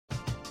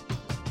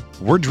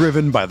We're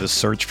driven by the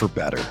search for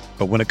better.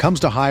 But when it comes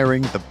to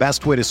hiring, the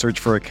best way to search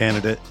for a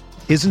candidate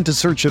isn't to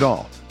search at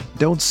all.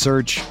 Don't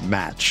search,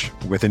 match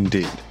with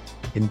Indeed.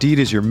 Indeed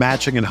is your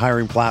matching and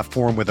hiring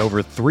platform with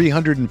over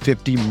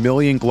 350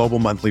 million global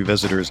monthly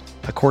visitors,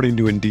 according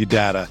to Indeed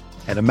data,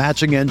 and a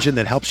matching engine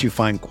that helps you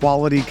find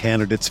quality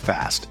candidates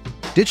fast.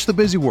 Ditch the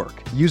busy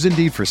work. Use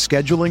Indeed for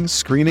scheduling,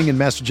 screening, and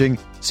messaging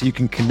so you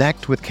can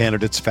connect with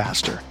candidates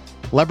faster.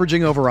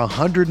 Leveraging over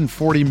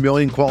 140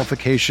 million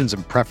qualifications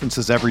and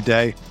preferences every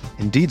day,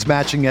 Indeed's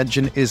matching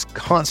engine is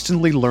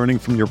constantly learning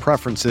from your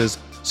preferences,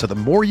 so the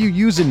more you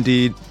use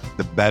Indeed,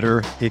 the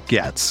better it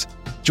gets.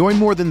 Join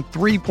more than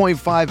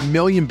 3.5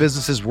 million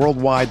businesses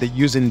worldwide that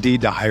use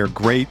Indeed to hire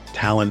great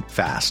talent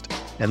fast.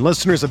 And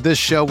listeners of this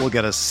show will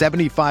get a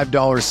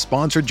 $75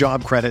 sponsored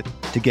job credit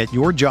to get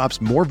your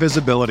jobs more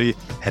visibility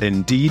at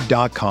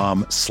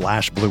Indeed.com/Blue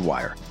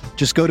Wire.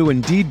 Just go to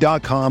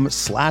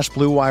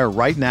Indeed.com/Blue Wire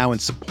right now and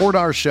support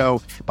our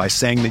show by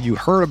saying that you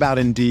heard about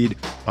Indeed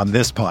on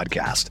this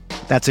podcast.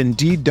 That's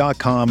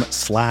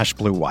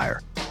Indeed.com/Blue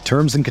Wire.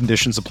 Terms and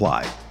conditions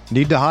apply.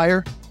 Need to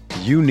hire?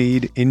 You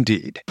need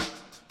Indeed.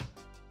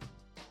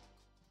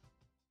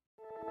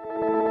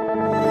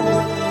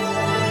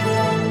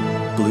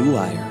 Blue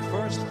Wire.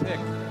 First pick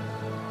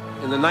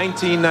in the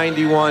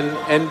 1991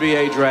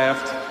 NBA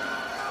draft,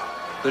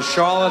 the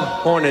Charlotte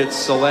Hornets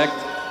select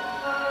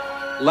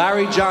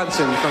Larry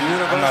Johnson from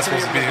University. I'm not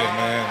supposed to be here,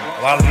 man.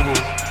 A lot of people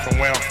from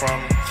where I'm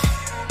from,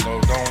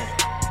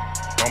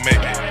 don't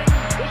make it.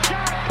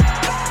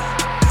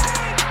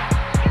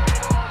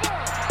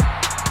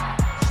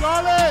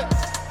 Charlotte,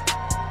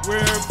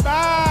 we're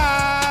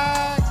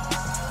back.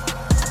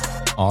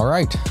 All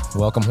right,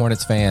 welcome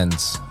Hornets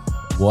fans.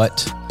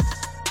 What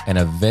an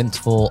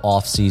eventful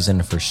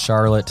offseason for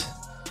Charlotte.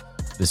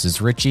 This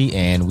is Richie,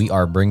 and we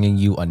are bringing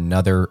you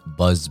another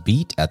Buzz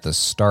Beat at the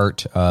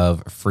start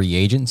of free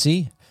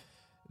agency.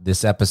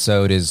 This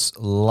episode is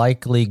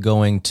likely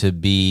going to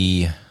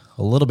be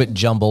a little bit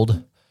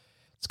jumbled.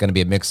 It's going to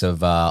be a mix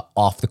of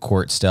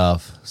off-the-court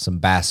stuff, some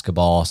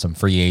basketball, some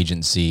free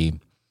agency.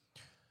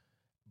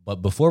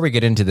 But before we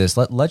get into this,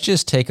 let's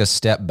just take a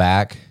step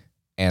back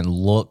and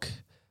look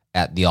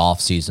at the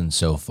offseason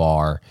so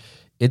far.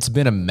 It's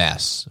been a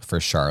mess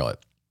for Charlotte.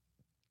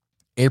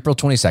 April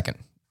 22nd,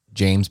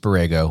 James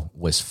Borrego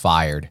was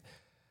fired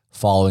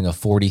following a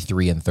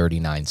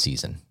 43-39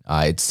 season.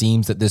 It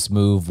seems that this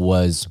move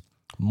was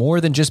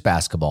more than just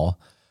basketball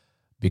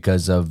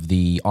because of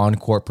the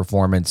on-court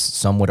performance.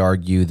 Some would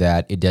argue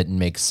that it didn't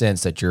make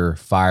sense that you're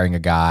firing a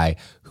guy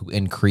who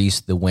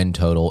increased the win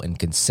total in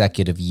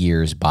consecutive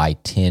years by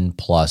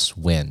 10-plus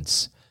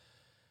wins.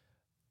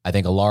 I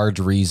think a large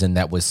reason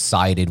that was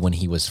cited when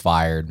he was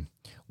fired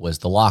was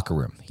the locker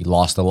room. He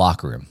lost the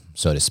locker room,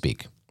 so to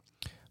speak.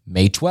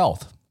 May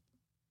 12th,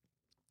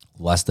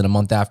 less than a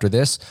month after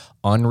this,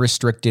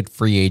 unrestricted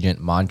free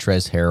agent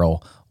Montrezl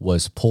Harrell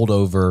was pulled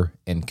over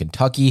in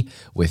Kentucky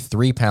with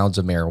 3 pounds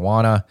of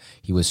marijuana.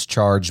 He was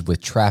charged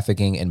with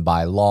trafficking, and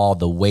by law,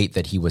 the weight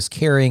that he was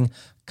carrying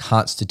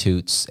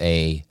constitutes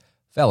a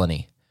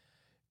felony.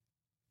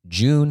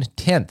 June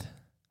 10th,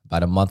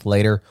 about a month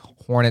later,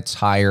 Hornets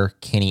hire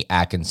Kenny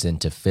Atkinson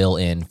to fill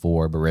in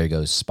for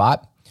Borrego's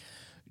spot.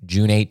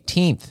 June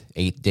 18th,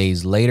 8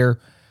 days later,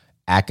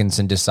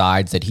 Atkinson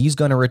decides that he's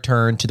going to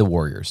return to the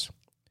Warriors.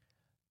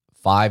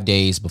 5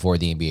 days before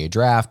the NBA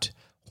draft,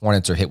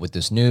 Hornets are hit with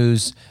this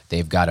news.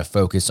 They've got to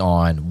focus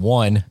on,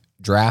 1,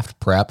 draft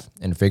prep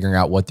and figuring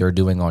out what they're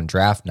doing on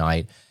draft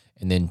night,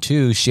 and then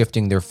 2,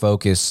 shifting their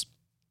focus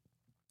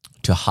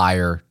to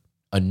hire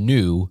a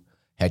new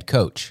head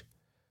coach.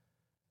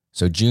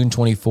 So June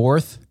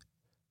 24th,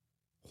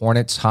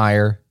 Hornets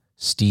hire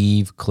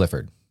Steve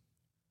Clifford.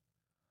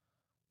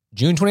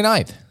 June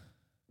 29th,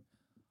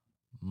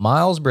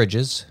 Miles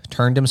Bridges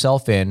turned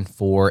himself in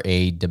for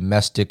a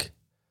domestic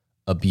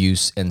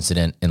abuse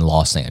incident in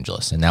Los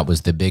Angeles, and that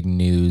was the big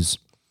news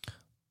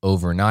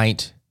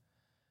overnight.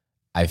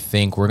 I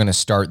think we're going to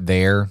start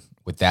there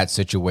with that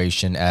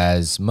situation,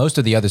 as most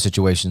of the other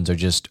situations are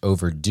just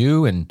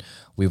overdue, and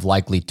we've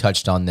likely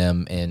touched on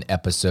them in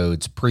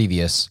episodes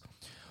previous.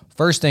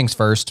 First things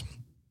first,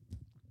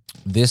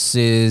 this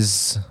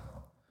is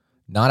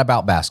not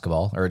about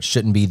basketball, or it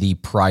shouldn't be the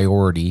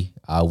priority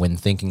when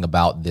thinking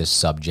about this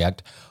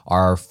subject.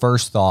 Our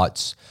first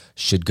thoughts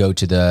should go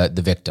to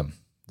the victim.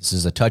 This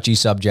is a touchy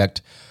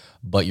subject,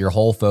 but your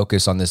whole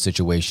focus on this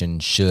situation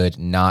should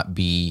not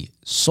be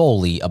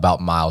solely about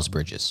Miles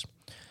Bridges.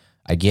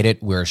 I get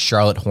it. We're a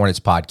Charlotte Hornets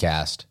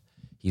podcast.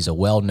 He's a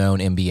well-known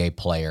NBA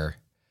player,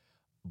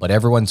 but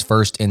everyone's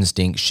first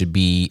instinct should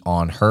be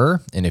on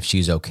her and if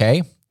she's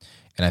okay.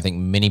 And I think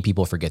many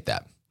people forget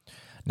that.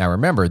 Now,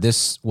 remember,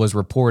 this was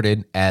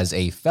reported as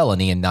a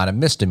felony and not a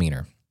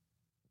misdemeanor.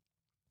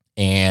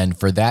 And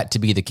for that to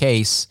be the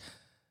case,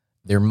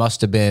 there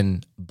must have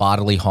been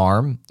bodily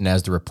harm. And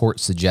as the report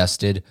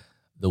suggested,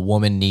 the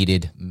woman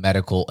needed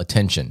medical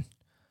attention.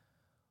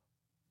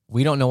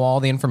 We don't know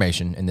all the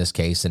information in this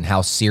case and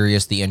how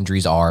serious the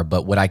injuries are,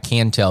 but what I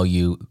can tell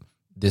you,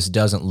 this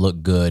doesn't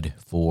look good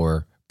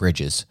for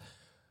Bridges.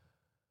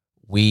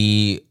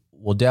 We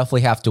we'll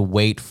definitely have to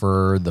wait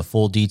for the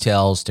full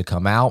details to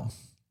come out.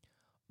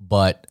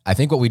 But I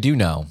think what we do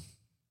know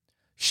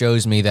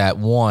shows me that,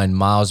 one,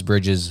 Miles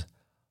Bridges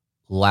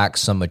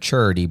lacks some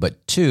maturity,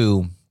 but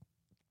two,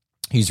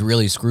 he's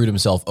really screwed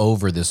himself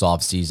over this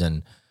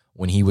offseason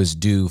when he was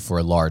due for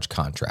a large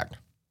contract.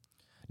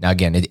 Now,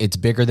 again, it's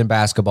bigger than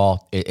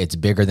basketball. It's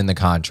bigger than the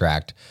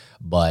contract,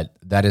 but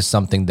that is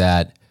something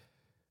that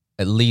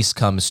at least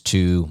comes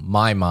to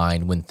my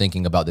mind when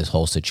thinking about this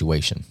whole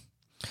situation.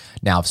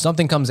 Now, if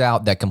something comes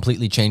out that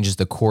completely changes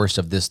the course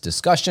of this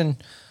discussion,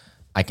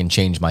 I can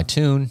change my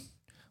tune.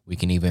 We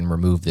can even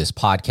remove this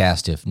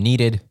podcast if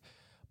needed.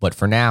 But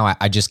for now,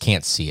 I just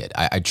can't see it.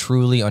 I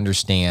truly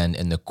understand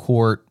in the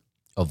court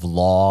of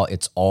law,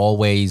 it's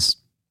always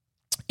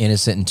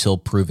innocent until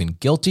proven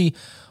guilty,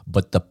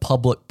 but the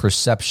public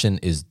perception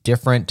is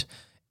different.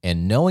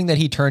 And knowing that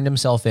he turned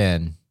himself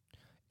in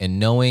and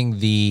knowing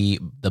the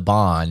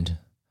bond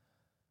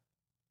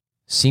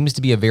seems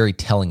to be a very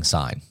telling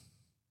sign.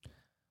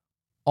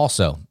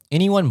 Also,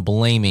 anyone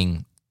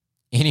blaming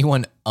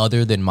anyone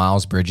other than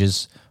Miles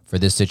Bridges for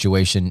this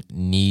situation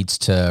needs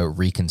to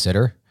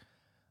reconsider.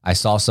 I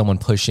saw someone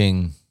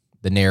pushing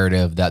the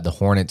narrative that the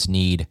Hornets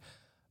need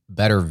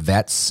better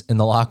vets in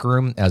the locker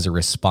room as a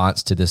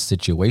response to this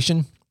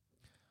situation.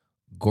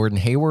 Gordon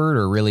Hayward,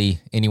 or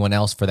really anyone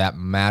else for that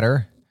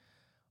matter,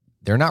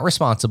 they're not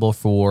responsible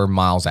for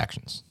Miles'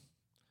 actions.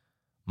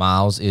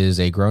 Miles is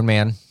a grown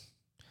man.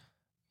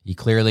 He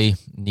clearly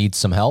needs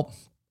some help,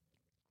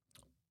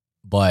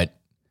 but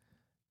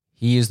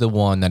he is the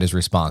one that is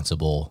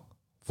responsible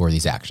for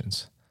these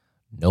actions.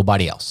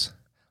 Nobody else.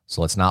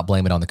 So let's not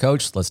blame it on the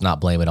coach. Let's not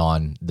blame it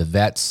on the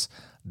vets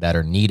that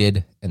are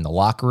needed in the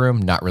locker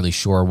room. Not really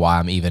sure why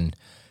I'm even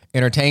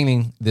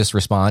entertaining this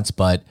response,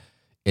 but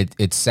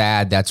it's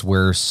sad that's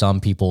where some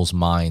people's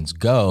minds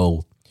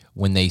go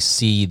when they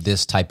see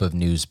this type of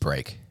news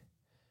break.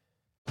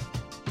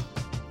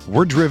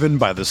 We're driven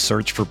by the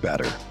search for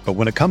better. But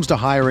when it comes to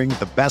hiring,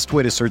 the best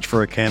way to search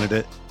for a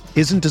candidate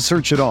isn't to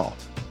search at all.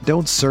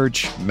 Don't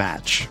search,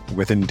 match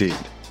with Indeed.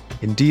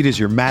 Indeed is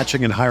your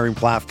matching and hiring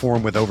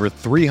platform with over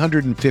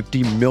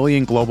 350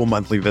 million global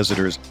monthly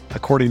visitors,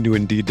 according to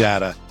Indeed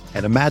data,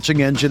 and a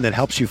matching engine that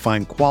helps you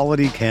find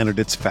quality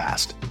candidates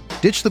fast.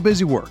 Ditch the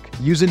busy work.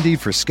 Use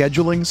Indeed for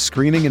scheduling,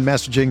 screening, and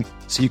messaging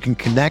so you can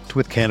connect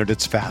with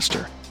candidates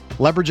faster.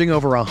 Leveraging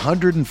over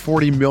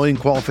 140 million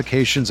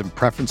qualifications and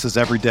preferences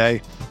every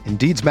day,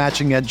 Indeed's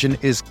matching engine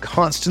is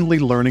constantly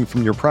learning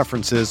from your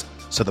preferences,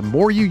 so the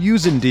more you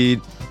use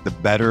Indeed, the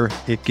better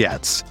it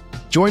gets.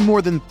 Join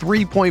more than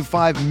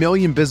 3.5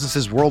 million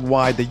businesses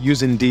worldwide that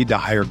use Indeed to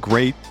hire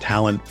great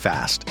talent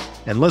fast.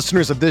 And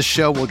listeners of this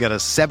show will get a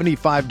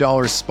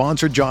 $75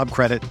 sponsored job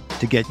credit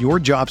to get your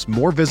jobs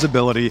more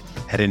visibility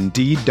at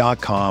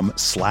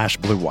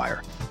Indeed.com/Blue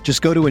Wire.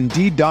 Just go to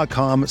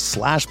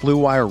Indeed.com/Blue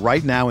Wire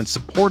right now and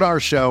support our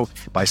show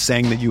by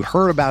saying that you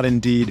heard about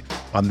Indeed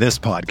on this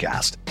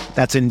podcast.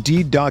 That's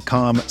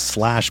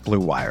Indeed.com/Blue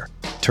Wire.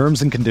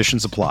 Terms and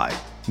conditions apply.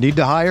 Need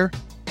to hire?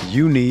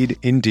 You need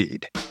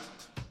Indeed.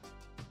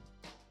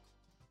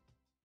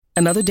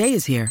 Another day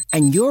is here,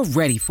 and you're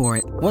ready for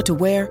it. What to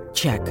wear?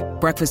 Check.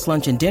 Breakfast,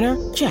 lunch, and dinner?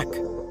 Check.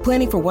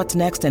 Planning for what's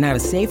next and how to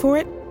save for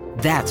it?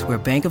 That's where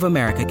Bank of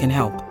America can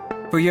help.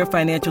 For your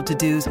financial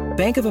to-dos,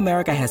 Bank of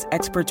America has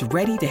experts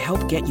ready to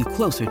help get you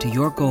closer to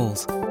your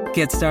goals.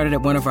 Get started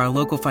at one of our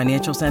local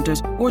financial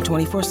centers or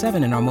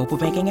 24/7 in our mobile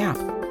banking app.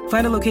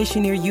 Find a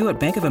location near you at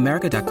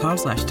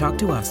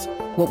bankofamerica.com/talktous.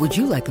 What would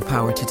you like the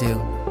power to do?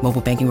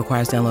 Mobile banking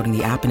requires downloading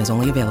the app and is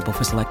only available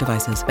for select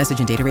devices. Message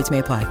and data rates may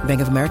apply.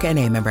 Bank of America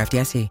NA, member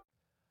FDIC.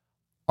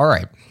 All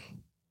right.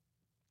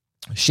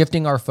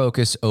 Shifting our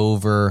focus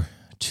over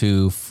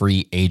to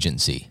free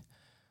agency.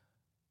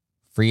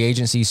 Free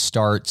agency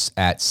starts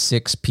at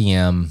 6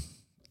 p.m.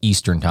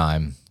 Eastern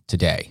time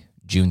today,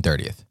 June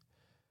 30th.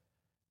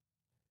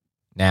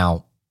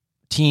 Now,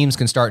 teams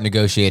can start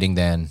negotiating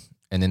then,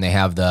 and then they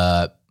have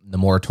the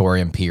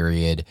moratorium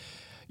period.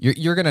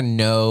 You're going to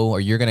know, or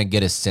you're going to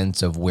get a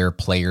sense of where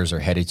players are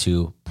headed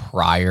to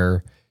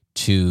prior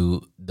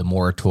to the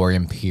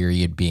moratorium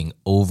period being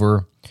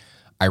over.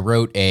 I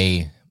wrote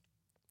a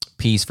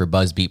piece for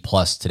BuzzBeat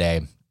Plus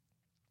today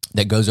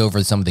that goes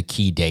over some of the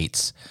key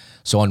dates.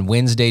 So on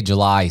Wednesday,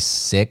 July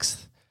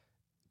 6th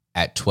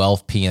at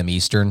 12 p.m.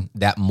 Eastern,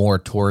 that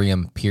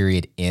moratorium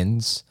period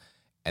ends.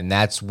 And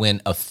that's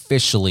when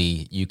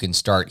officially you can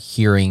start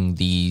hearing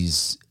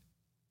these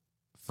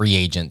free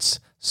agents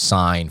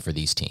sign for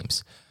these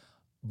teams.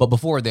 But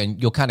before then,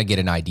 you'll kind of get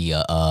an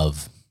idea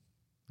of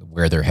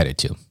where they're headed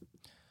to.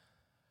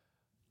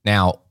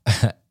 Now,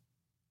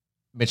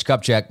 Mitch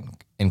Kupchak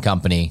and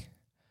company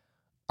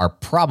are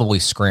probably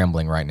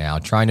scrambling right now,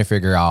 trying to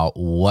figure out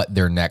what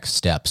their next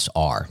steps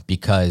are,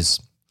 because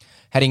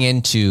heading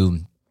into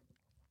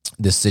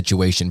this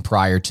situation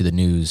prior to the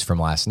news from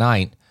last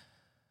night,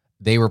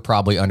 they were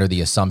probably under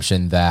the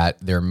assumption that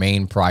their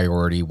main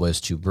priority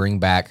was to bring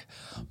back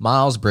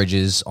Miles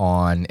Bridges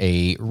on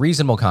a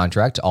reasonable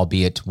contract,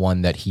 albeit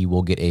one that he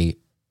will get a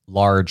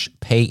large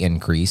pay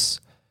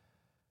increase.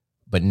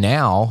 But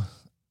now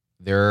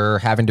they're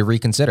having to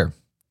reconsider.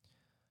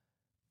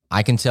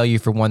 I can tell you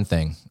for one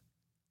thing,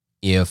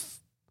 if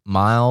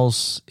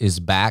Miles is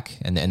back,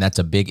 and that's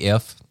a big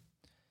if,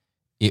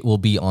 it will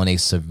be on a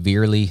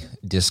severely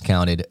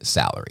discounted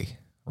salary,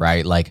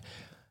 right? Like,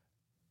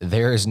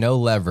 there is no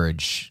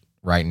leverage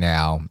right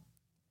now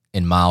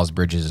in Miles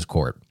Bridges'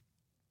 court.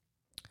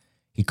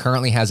 He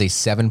currently has a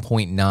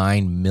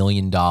 $7.9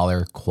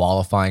 million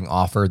qualifying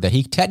offer that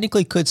he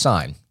technically could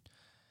sign.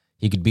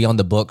 He could be on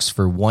the books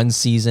for one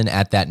season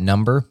at that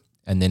number,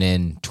 and then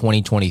in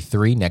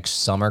 2023, next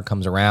summer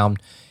comes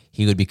around,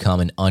 he would become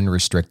an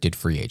unrestricted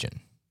free agent.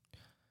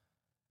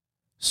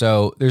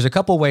 So there's a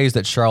couple ways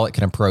that Charlotte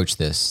can approach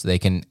this. They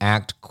can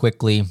act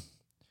quickly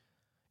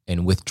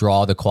and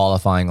withdraw the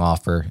qualifying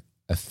offer,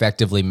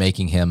 effectively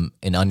making him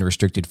an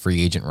unrestricted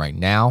free agent right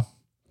now.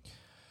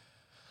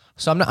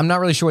 So I'm not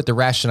really sure what the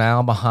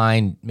rationale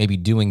behind maybe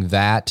doing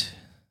that.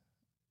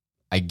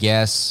 I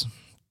guess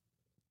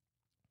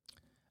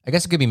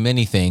it could be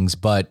many things,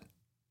 but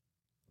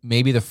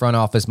maybe the front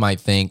office might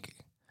think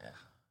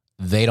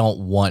they don't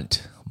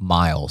want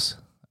Miles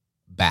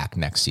back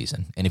next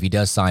season. And if he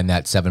does sign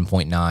that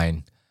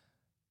 7.9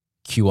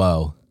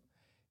 QO,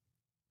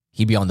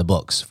 he'd be on the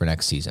books for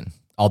next season,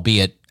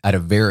 albeit at a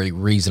very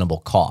reasonable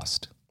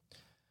cost.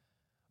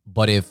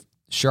 But if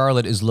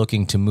Charlotte is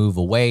looking to move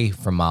away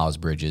from Miles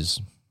Bridges,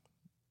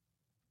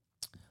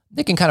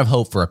 they can kind of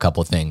hope for a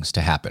couple things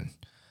to happen.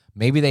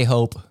 Maybe they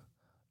hope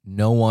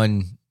no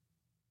one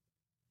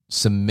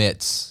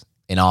submits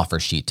an offer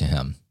sheet to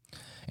him.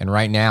 And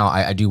right now,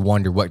 I do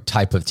wonder what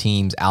type of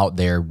teams out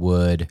there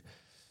would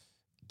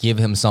give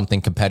him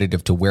something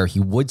competitive to where he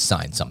would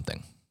sign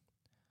something.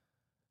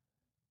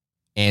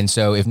 And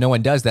so if no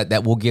one does that,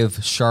 that will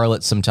give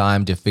Charlotte some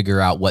time to figure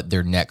out what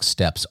their next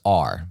steps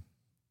are.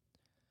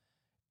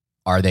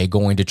 Are they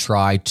going to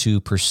try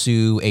to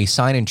pursue a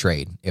sign and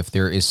trade if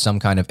there is some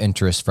kind of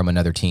interest from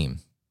another team?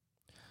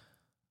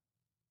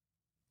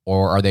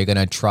 Or are they going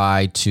to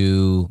try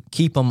to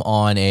keep him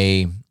on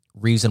a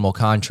reasonable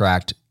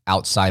contract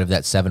outside of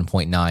that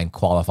 7.9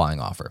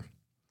 qualifying offer?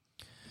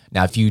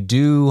 Now, if you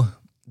do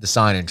the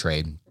sign and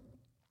trade,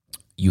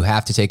 you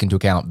have to take into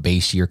account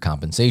base year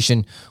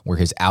compensation, where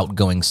his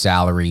outgoing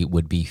salary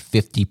would be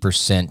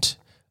 50%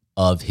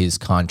 of his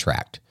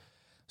contract.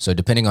 So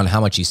depending on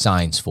how much he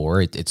signs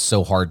for, it's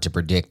so hard to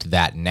predict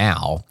that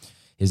now.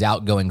 His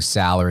outgoing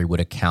salary would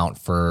account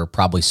for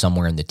probably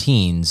somewhere in the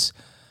teens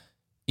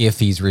if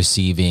he's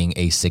receiving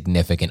a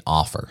significant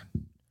offer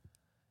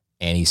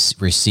and he's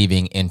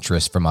receiving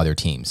interest from other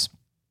teams.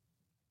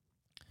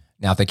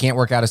 Now, if they can't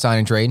work out a sign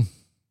and trade,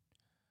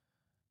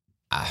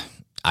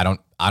 I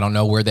don't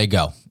know where they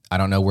go. I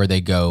don't know where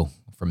they go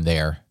from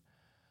there.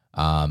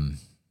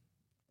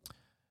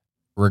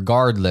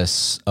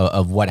 Regardless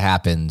of what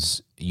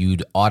happens,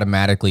 you'd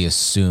automatically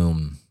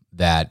assume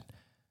that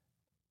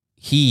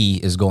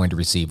he is going to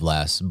receive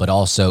less, but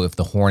also if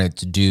the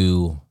Hornets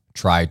do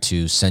try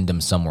to send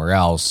him somewhere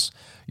else,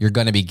 you're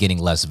going to be getting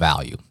less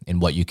value in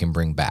what you can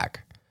bring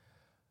back.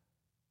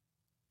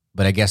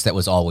 But I guess that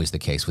was always the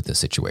case with this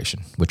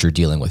situation, which you're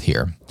dealing with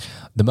here.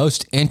 The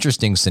most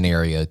interesting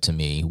scenario to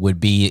me would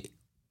be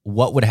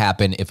what would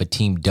happen if a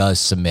team does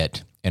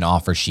submit an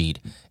offer sheet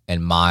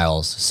and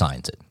Miles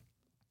signs it.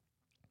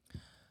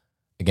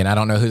 Again, I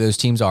don't know who those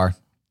teams are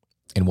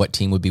and what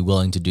team would be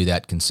willing to do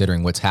that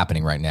considering what's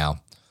happening right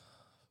now.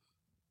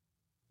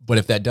 But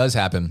if that does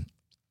happen,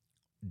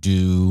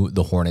 do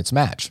the Hornets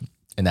match?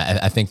 And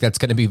I think that's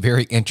going to be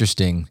very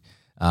interesting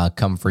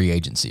come free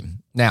agency.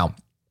 Now,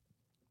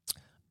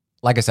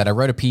 like I said, I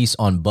wrote a piece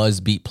on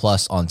BuzzBeat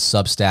Plus on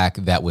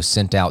Substack that was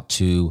sent out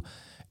to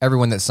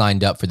everyone that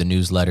signed up for the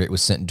newsletter. It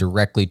was sent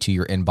directly to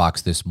your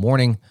inbox this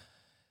morning.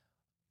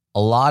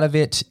 A lot of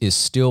it is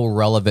still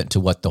relevant to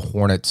what the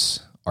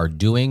Hornets are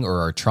doing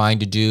or are trying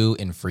to do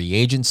in free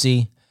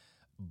agency,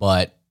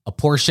 but a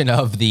portion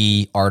of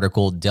the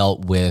article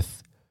dealt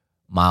with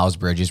Miles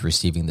Bridges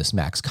receiving this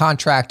max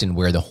contract and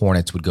where the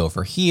Hornets would go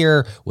for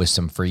here with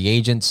some free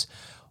agents.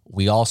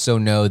 We also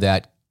know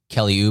that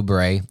Kelly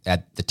Oubre,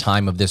 at the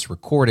time of this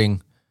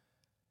recording,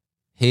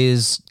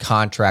 his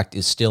contract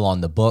is still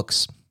on the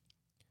books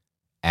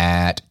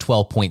at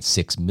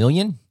 $12.6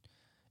 million,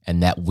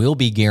 and that will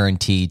be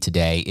guaranteed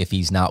today if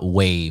he's not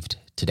waived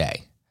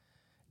today.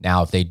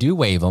 Now, if they do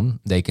waive him,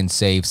 they can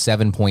save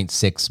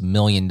 $7.6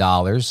 million.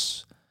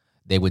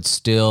 They would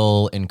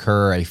still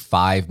incur a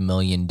 $5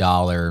 million,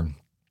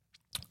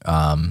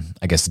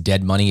 I guess,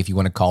 dead money, if you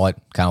want to call it,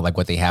 kind of like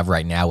what they have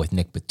right now with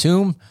Nick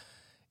Batum.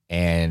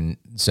 And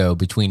so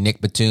between Nick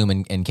Batum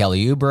and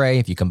Kelly Oubre,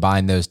 if you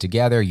combine those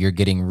together, you're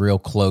getting real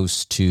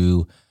close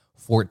to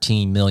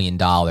 $14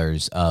 million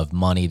of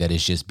money that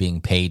is just being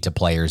paid to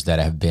players that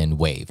have been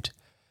waived.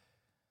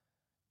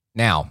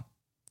 Now,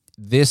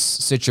 this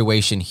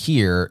situation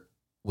here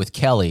with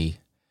Kelly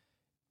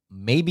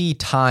may be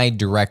tied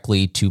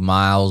directly to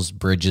Miles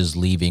Bridges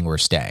leaving or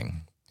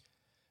staying.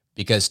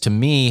 Because to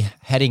me,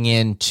 heading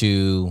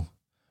into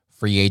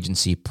free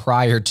agency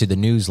prior to the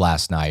news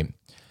last night,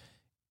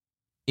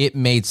 it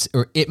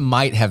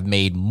might have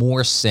made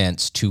more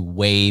sense to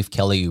waive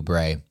Kelly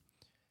Oubre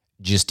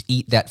just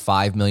eat that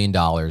 $5 million,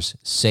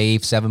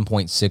 save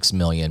 $7.6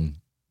 million,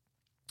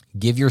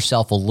 give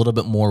yourself a little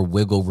bit more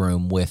wiggle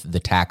room with the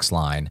tax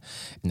line.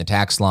 And the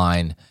tax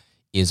line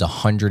is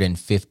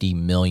 $150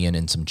 million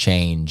and some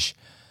change.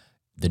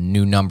 The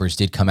new numbers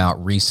did come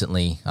out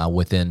recently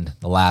within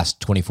the last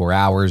 24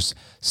 hours.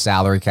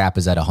 Salary cap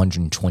is at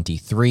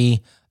 123.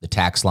 The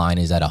tax line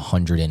is at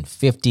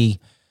 150.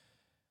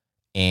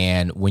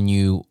 And when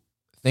you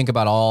think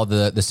about all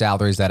the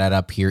salaries that add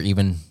up here,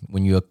 even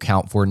when you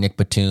account for Nick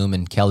Batum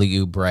and Kelly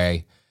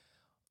Oubre,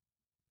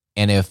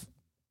 and if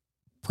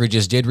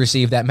Bridges did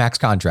receive that max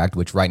contract,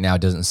 which right now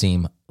doesn't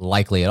seem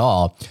likely at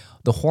all,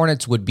 the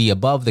Hornets would be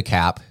above the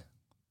cap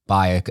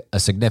by a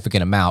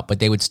significant amount, but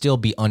they would still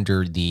be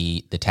under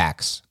the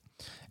tax.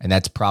 And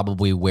that's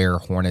probably where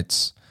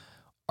Hornets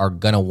are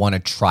going to want to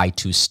try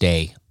to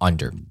stay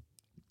under.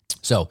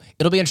 So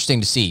it'll be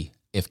interesting to see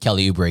if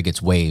Kelly Oubre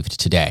gets waived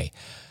today.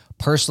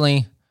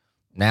 Personally,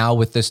 now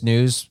with this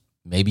news,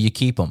 maybe you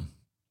keep him.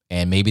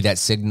 And maybe that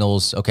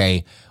signals,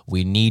 okay,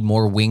 we need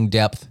more wing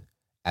depth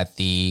at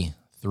the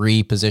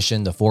 3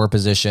 position, the 4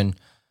 position,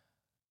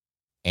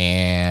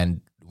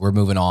 and we're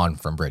moving on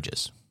from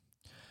Bridges.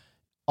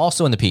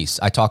 Also in the piece,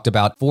 I talked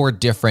about 4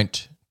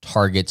 different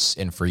targets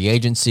in free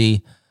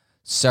agency.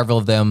 Several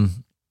of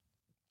them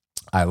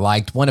I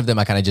liked. One of them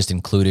I kind of just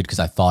included because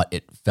I thought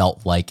it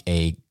felt like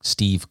a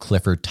Steve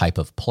Clifford type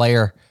of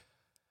player.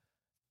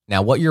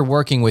 Now, what you're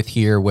working with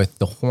here with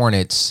the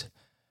Hornets,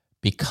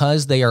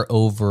 because they are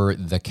over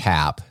the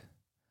cap,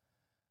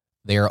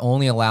 they are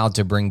only allowed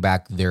to bring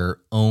back their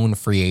own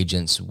free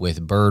agents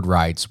with bird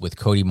rights with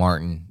Cody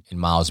Martin and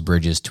Miles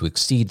Bridges to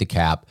exceed the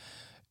cap.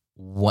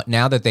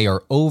 Now that they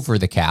are over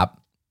the cap,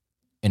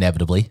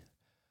 inevitably,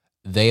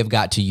 they have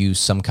got to use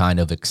some kind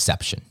of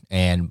exception.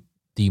 And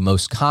the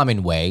most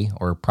common way,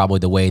 or probably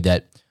the way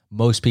that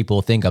most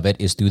people think of it,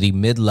 is through the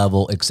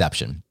mid-level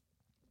exception.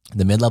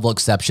 The mid-level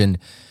exception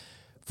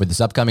for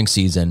this upcoming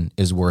season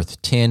is worth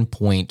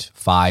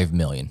 $10.5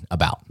 million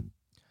about.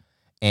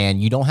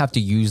 And you don't have to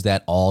use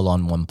that all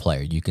on one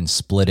player. You can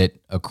split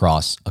it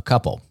across a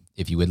couple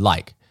if you would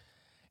like.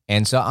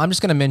 And so I'm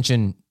just going to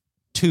mention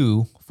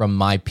 2 from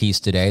my piece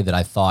today that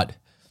I thought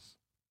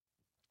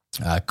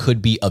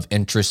could be of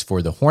interest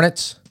for the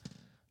Hornets.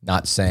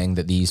 Not saying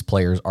that these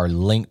players are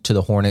linked to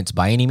the Hornets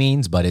by any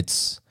means, but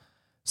it's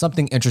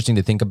something interesting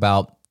to think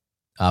about.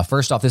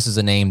 First off, this is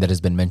a name that has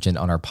been mentioned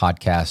on our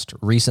podcast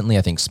recently.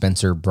 I think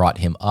Spencer brought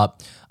him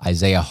up.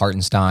 Isaiah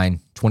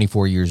Hartenstein,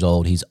 24 years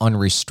old. He's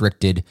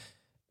unrestricted,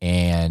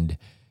 and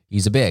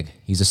he's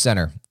a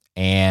center.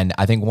 And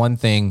I think one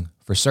thing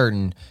for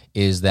certain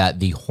is that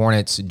the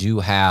Hornets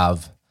do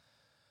have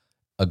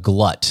a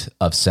glut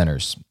of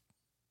centers,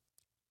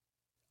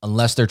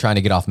 unless they're trying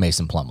to get off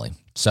Mason Plumlee.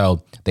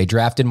 So they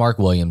drafted Mark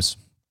Williams.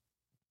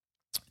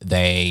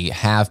 They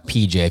have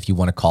PJ, if you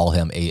want to call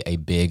him a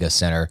big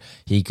center.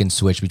 He can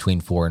switch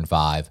between 4 and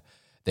 5.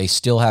 They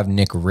still have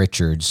Nick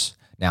Richards.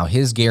 Now,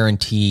 his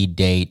guaranteed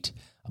date,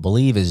 I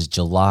believe, is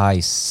July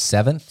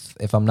 7th,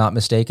 if I'm not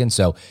mistaken.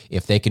 So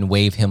if they can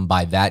waive him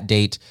by that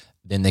date,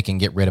 then they can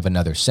get rid of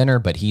another center,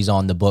 but he's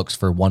on the books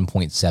for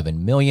 $1.7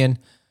 million.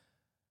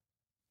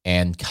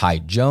 And Kai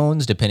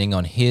Jones, depending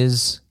on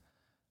his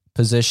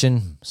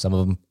position,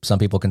 some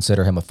people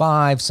consider him a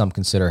 5, some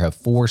consider him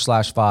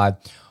 4/5.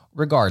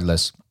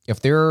 Regardless,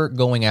 if they're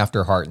going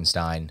after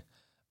Hartenstein,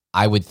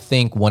 I would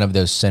think one of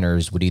those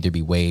centers would either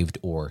be waived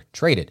or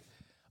traded.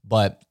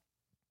 But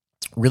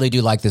really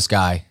do like this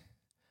guy.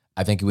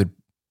 I think he would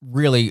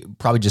really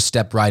probably just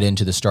step right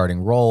into the starting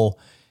role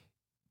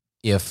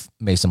if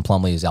Mason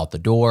Plumlee is out the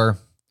door.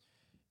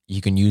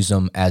 You can use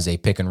him as a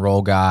pick and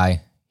roll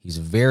guy. He's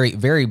very,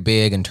 very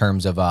big in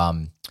terms of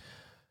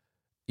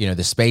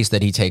the space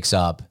that he takes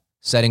up,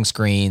 setting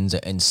screens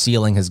and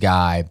sealing his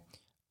guy,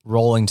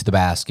 rolling to the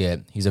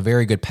basket. He's a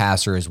very good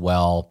passer as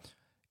well.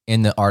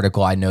 In the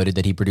article, I noted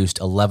that he produced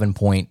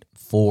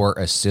 11.4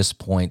 assist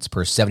points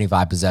per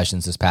 75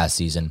 possessions this past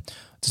season.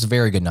 It's a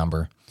very good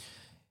number.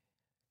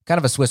 Kind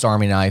of a Swiss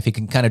Army knife. He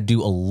can kind of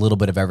do a little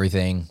bit of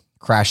everything,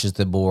 crashes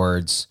the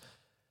boards.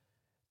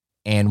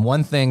 And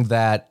one thing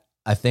that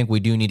I think we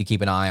do need to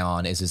keep an eye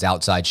on is his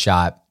outside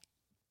shot.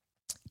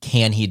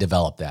 Can he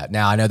develop that?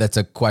 Now, I know that's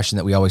a question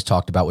that we always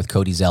talked about with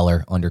Cody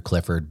Zeller under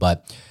Clifford,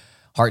 but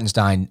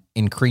Hartenstein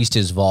increased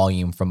his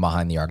volume from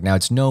behind the arc. Now,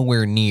 it's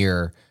nowhere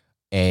near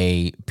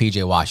a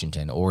PJ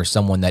Washington or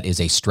someone that is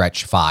a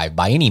stretch 5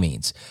 by any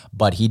means,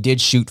 but he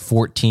did shoot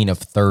 14 of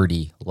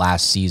 30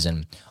 last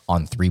season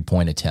on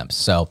 3-point attempts.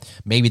 So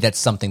maybe that's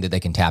something that they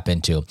can tap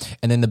into.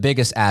 And then the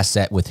biggest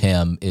asset with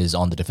him is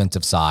on the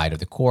defensive side of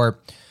the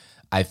court.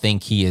 I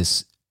think he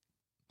is,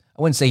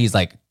 I wouldn't say he's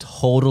like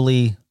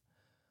totally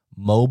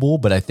mobile,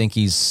 but I think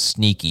he's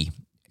sneaky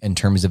in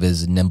terms of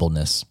his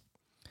nimbleness.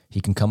 He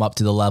can come up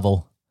to the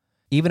level.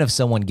 Even if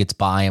someone gets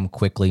by him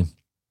quickly,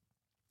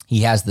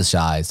 he has the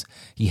size.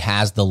 He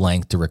has the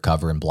length to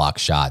recover and block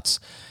shots.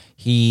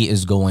 He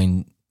is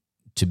going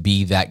to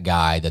be that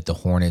guy that the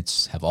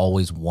Hornets have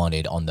always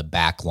wanted on the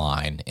back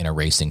line in a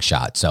racing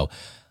shot. So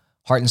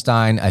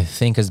Hartenstein, I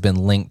think, has been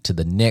linked to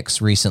the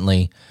Knicks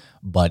recently,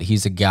 but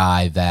he's a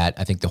guy that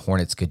I think the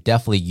Hornets could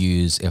definitely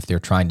use if they're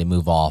trying to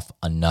move off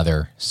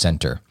another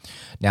center.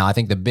 Now, I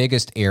think the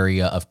biggest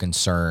area of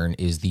concern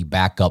is the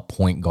backup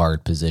point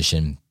guard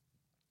position,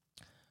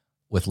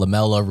 with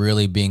LaMelo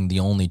really being the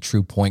only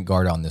true point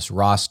guard on this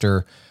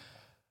roster.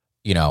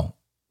 You know,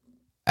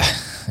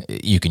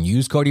 you can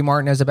use Cody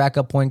Martin as a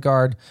backup point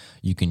guard.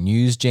 You can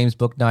use James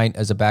Bouknight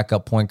as a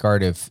backup point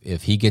guard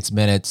if he gets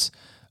minutes,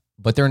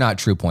 but they're not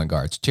true point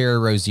guards. Terry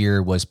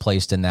Rozier was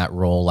placed in that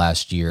role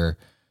last year,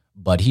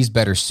 but he's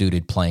better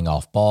suited playing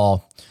off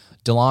ball.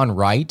 DeLon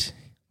Wright,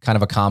 kind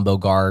of a combo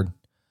guard,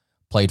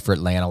 played for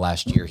Atlanta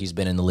last year. He's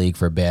been in the league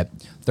for a bit,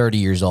 30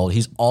 years old.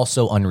 He's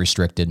also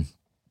unrestricted.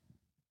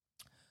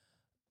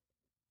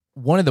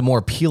 One of the more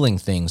appealing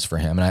things for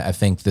him, and I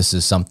think this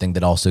is something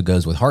that also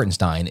goes with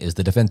Hartenstein, is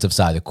the defensive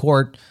side of the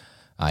court.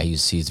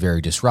 He's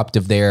very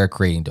disruptive there,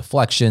 creating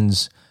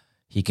deflections.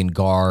 He can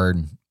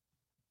guard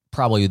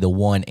probably the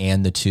 1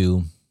 and the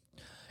 2.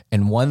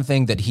 And one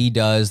thing that he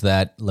does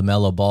that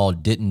LaMelo Ball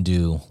didn't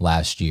do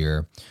last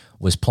year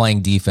was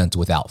playing defense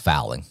without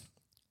fouling.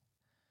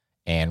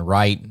 And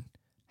Wright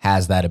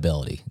has that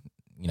ability,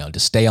 to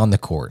stay on the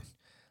court.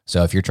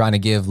 So if you're trying to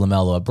give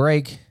LaMelo a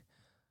break,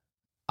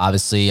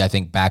 obviously, I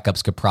think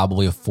backups could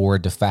probably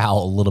afford to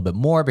foul a little bit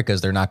more because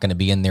they're not going to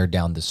be in there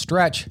down the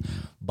stretch.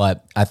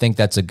 But I think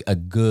that's a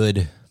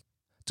good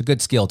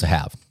skill to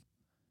have.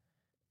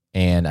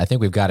 And I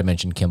think we've got to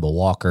mention Kemba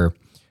Walker.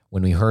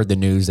 When we heard the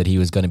news that he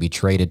was going to be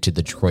traded to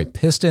the Detroit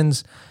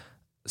Pistons,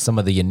 some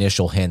of the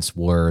initial hints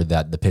were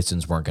that the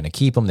Pistons weren't going to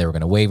keep him. They were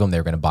going to waive him. They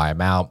were going to buy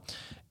him out.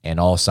 And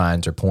all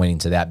signs are pointing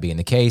to that being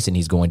the case, and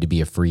he's going to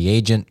be a free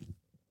agent.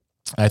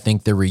 I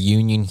think the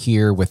reunion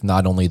here with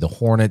not only the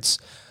Hornets,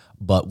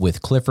 but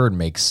with Clifford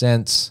makes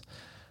sense.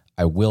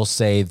 I will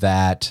say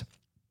that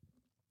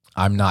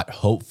I'm not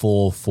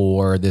hopeful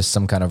for this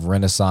some kind of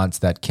renaissance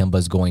that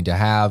Kemba's going to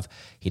have.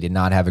 He did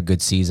not have a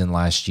good season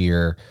last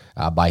year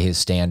by his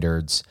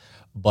standards.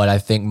 But I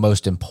think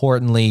most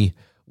importantly,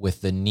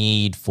 with the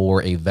need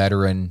for a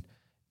veteran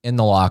in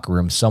the locker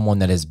room, someone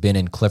that has been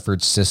in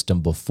Clifford's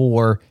system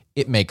before,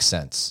 it makes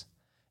sense.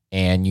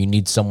 And you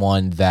need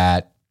someone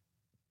that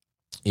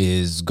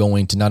is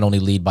going to not only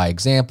lead by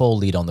example,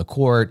 lead on the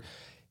court.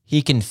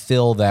 He can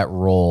fill that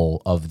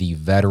role of the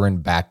veteran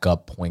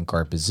backup point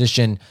guard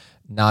position,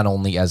 not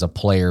only as a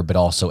player, but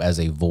also as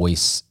a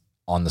voice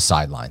on the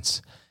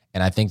sidelines.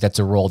 And I think that's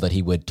a role that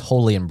he would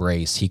totally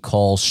embrace. He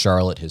calls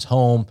Charlotte his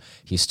home.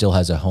 He still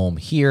has a home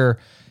here.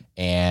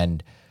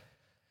 And,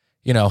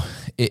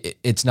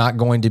 it's not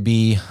going to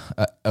be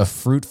a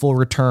fruitful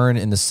return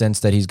in the sense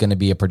that he's going to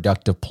be a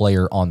productive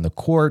player on the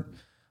court.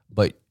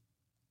 But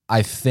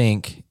I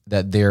think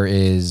that there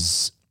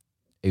is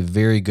a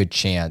very good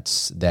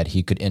chance that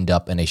he could end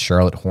up in a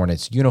Charlotte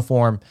Hornets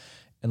uniform.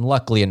 And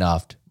luckily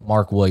enough,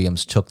 Mark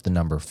Williams took the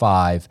number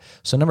 5.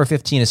 So number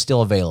 15 is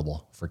still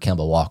available for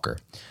Kemba Walker.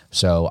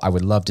 So I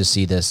would love to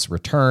see this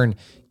return,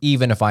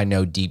 even if I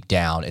know deep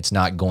down it's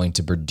not going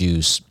to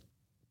produce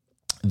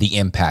the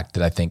impact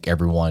that I think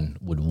everyone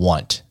would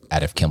want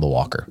out of Kemba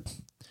Walker.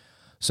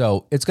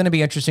 So it's going to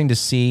be interesting to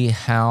see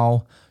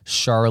how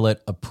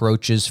Charlotte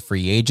approaches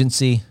free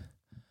agency.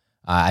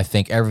 I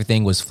think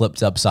everything was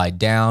flipped upside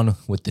down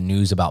with the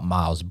news about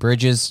Miles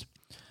Bridges.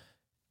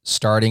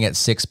 Starting at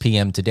 6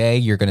 p.m. today,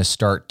 you're going to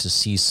start to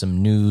see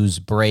some news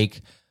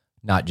break,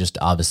 not just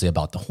obviously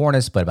about the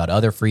Hornets, but about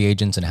other free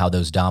agents and how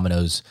those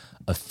dominoes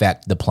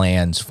affect the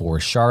plans for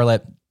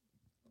Charlotte.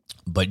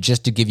 But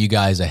just to give you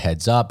guys a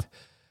heads up,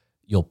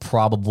 you'll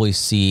probably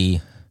see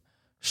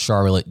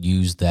Charlotte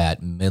use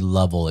that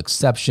mid-level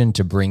exception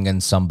to bring in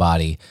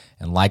somebody.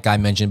 And like I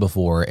mentioned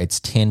before, it's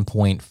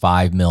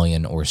 $10.5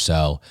 million or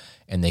so,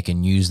 and they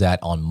can use that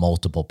on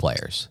multiple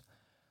players.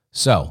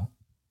 So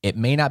it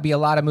may not be a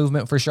lot of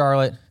movement for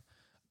Charlotte,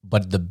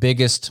 but the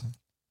biggest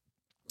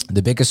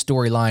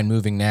storyline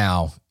moving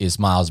now is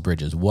Miles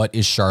Bridges. What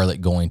is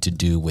Charlotte going to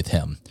do with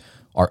him?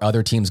 Are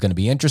other teams going to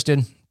be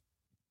interested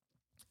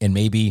in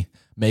maybe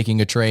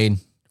making a trade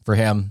for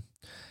him?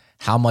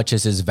 How much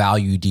has his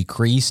value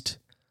decreased?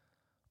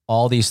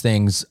 All these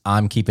things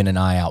I'm keeping an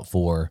eye out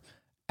for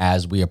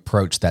as we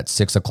approach that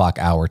 6 o'clock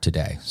hour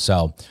today. So,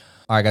 all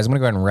right, guys, I'm going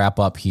to go ahead and wrap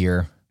up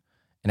here.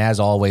 And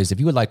as always, if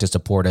you would like to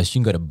support us, you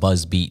can go to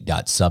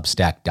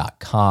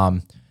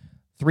buzzbeat.substack.com.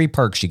 3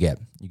 perks you get.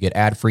 You get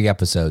ad-free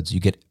episodes. You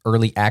get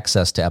early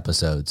access to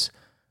episodes.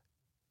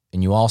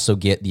 And you also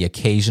get the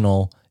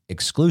occasional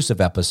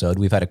exclusive episode.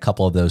 We've had a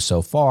couple of those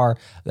so far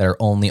that are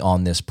only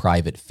on this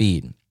private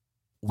feed.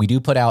 We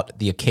do put out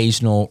the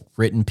occasional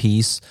written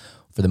piece.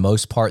 For the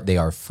most part, they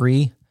are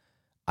free.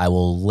 I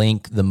will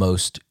link the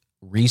most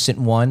recent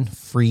one,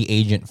 Free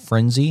Agent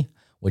Frenzy,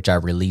 which I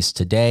released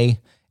today.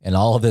 And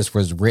all of this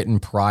was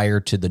written prior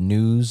to the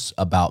news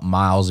about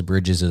Miles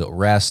Bridges'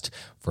 arrest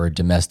for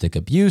domestic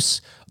abuse.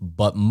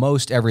 But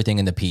most everything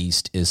in the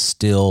piece is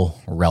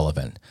still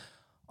relevant.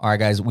 All right,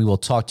 guys, we will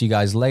talk to you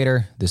guys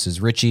later. This is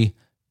Richie.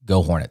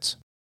 Go Hornets.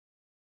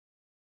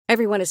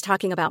 Everyone is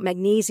talking about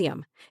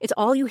magnesium. It's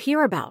all you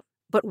hear about.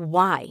 But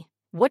why?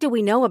 What do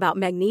we know about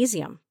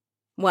magnesium?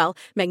 Well,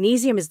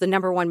 magnesium is the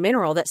number one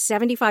mineral that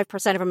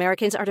 75% of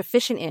Americans are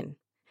deficient in.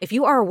 If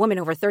you are a woman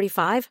over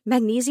 35,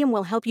 magnesium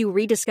will help you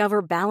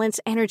rediscover balance,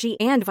 energy,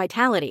 and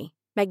vitality.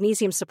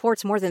 Magnesium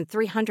supports more than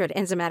 300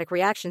 enzymatic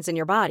reactions in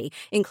your body,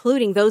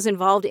 including those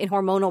involved in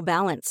hormonal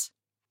balance.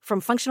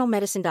 From functional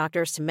medicine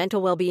doctors to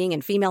mental well-being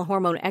and female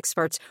hormone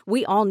experts,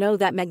 we all know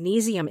that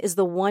magnesium is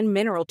the one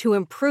mineral to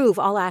improve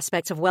all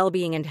aspects of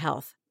well-being and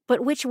health.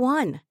 But which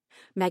one?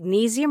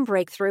 Magnesium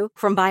Breakthrough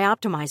from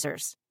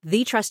Bioptimizers,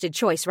 the trusted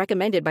choice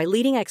recommended by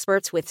leading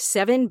experts with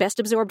 7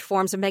 best-absorbed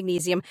forms of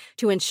magnesium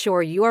to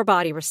ensure your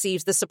body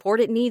receives the support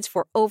it needs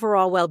for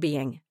overall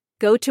well-being.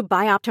 Go to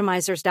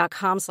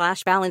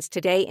bioptimizers.com/balance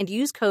today and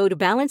use code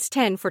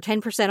BALANCE10 for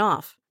 10%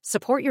 off.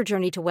 Support your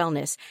journey to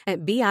wellness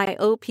at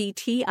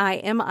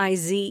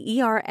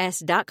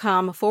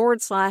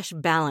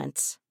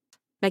bioptimizers.com/balance.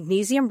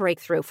 Magnesium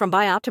Breakthrough from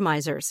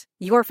Bioptimizers,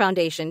 your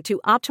foundation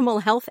to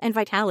optimal health and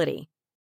vitality.